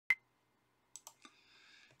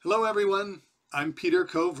Hello everyone, I'm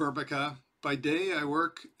Coe Verbica. By day I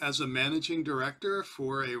work as a managing director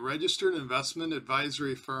for a registered investment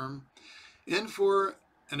advisory firm and for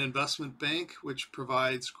an investment bank which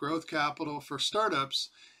provides growth capital for startups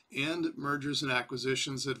and mergers and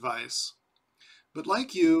acquisitions advice. But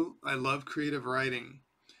like you, I love creative writing.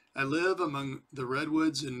 I live among the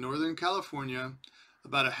redwoods in Northern California,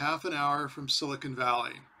 about a half an hour from Silicon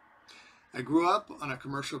Valley. I grew up on a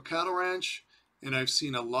commercial cattle ranch, and I've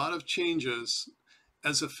seen a lot of changes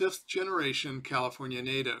as a fifth-generation California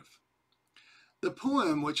native. The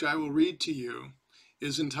poem which I will read to you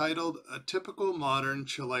is entitled A Typical Modern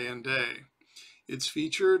Chilean Day. It's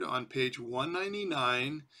featured on page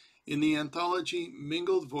 199 in the anthology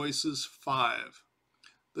Mingled Voices 5.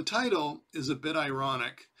 The title is a bit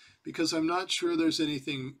ironic because I'm not sure there's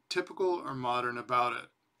anything typical or modern about it.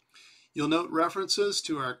 You'll note references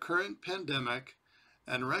to our current pandemic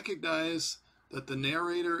and recognize that the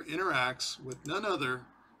narrator interacts with none other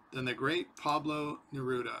than the great Pablo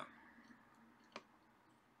Neruda.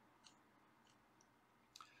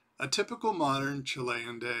 A Typical Modern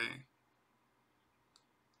Chilean Day.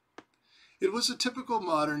 It was a typical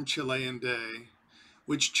modern Chilean day,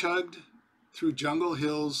 which chugged through jungle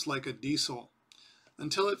hills like a diesel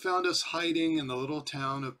until it found us hiding in the little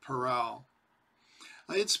town of Parral.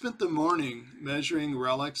 I had spent the morning measuring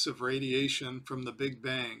relics of radiation from the Big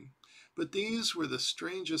Bang, but these were the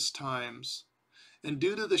strangest times, and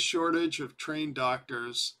due to the shortage of trained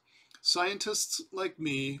doctors, scientists like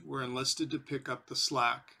me were enlisted to pick up the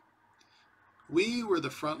slack. We were the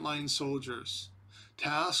frontline soldiers,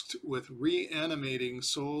 tasked with reanimating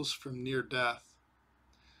souls from near death.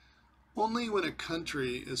 Only when a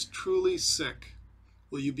country is truly sick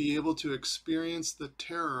will you be able to experience the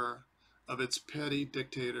terror of its petty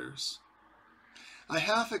dictators. I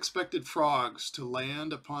half expected frogs to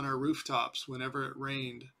land upon our rooftops whenever it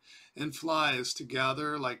rained, and flies to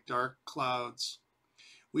gather like dark clouds.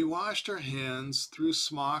 We washed our hands, threw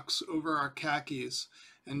smocks over our khakis,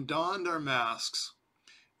 and donned our masks.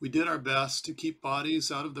 We did our best to keep bodies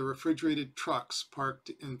out of the refrigerated trucks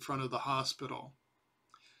parked in front of the hospital.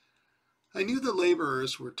 I knew the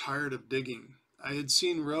laborers were tired of digging. I had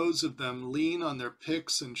seen rows of them lean on their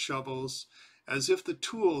picks and shovels as if the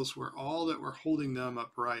tools were all that were holding them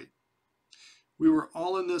upright. We were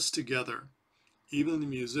all in this together, even the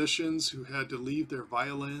musicians who had to leave their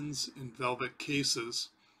violins in velvet cases,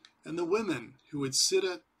 and the women who would sit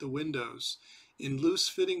at the windows in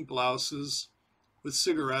loose-fitting blouses with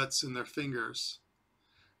cigarettes in their fingers.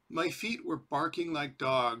 My feet were barking like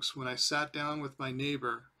dogs when I sat down with my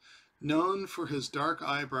neighbor, known for his dark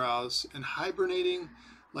eyebrows and hibernating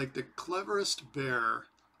like the cleverest bear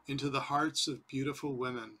into the hearts of beautiful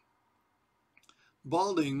women.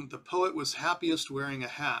 Balding, the poet was happiest wearing a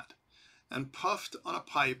hat and puffed on a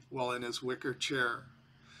pipe while in his wicker chair.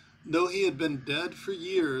 Though he had been dead for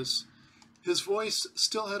years, his voice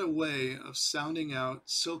still had a way of sounding out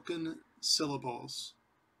silken syllables,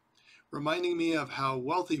 reminding me of how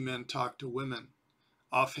wealthy men talk to women,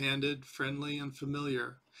 offhanded, friendly, and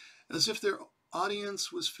familiar, as if their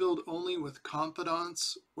audience was filled only with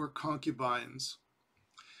confidants or concubines.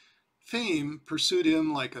 Fame pursued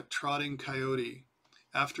him like a trotting coyote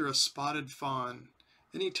after a spotted fawn,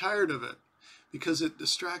 and he tired of it because it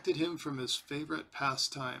distracted him from his favorite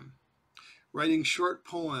pastime, writing short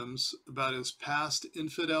poems about his past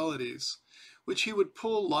infidelities, which he would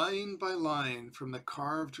pull line by line from the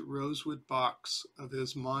carved rosewood box of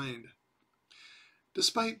his mind.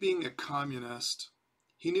 Despite being a communist,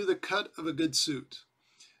 he knew the cut of a good suit,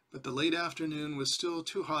 but the late afternoon was still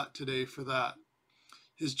too hot today for that.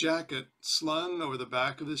 His jacket slung over the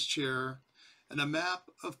back of his chair, and a map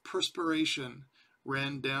of perspiration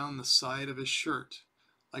ran down the side of his shirt,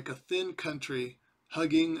 like a thin country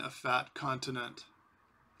hugging a fat continent.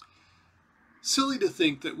 Silly to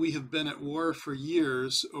think that we have been at war for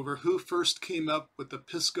years over who first came up with the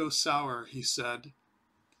pisco sour, he said.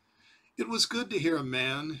 It was good to hear a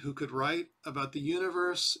man who could write about the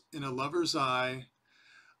universe in a lover's eye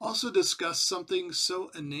also discuss something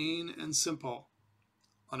so inane and simple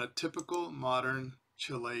on a typical modern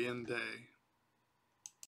Chilean day.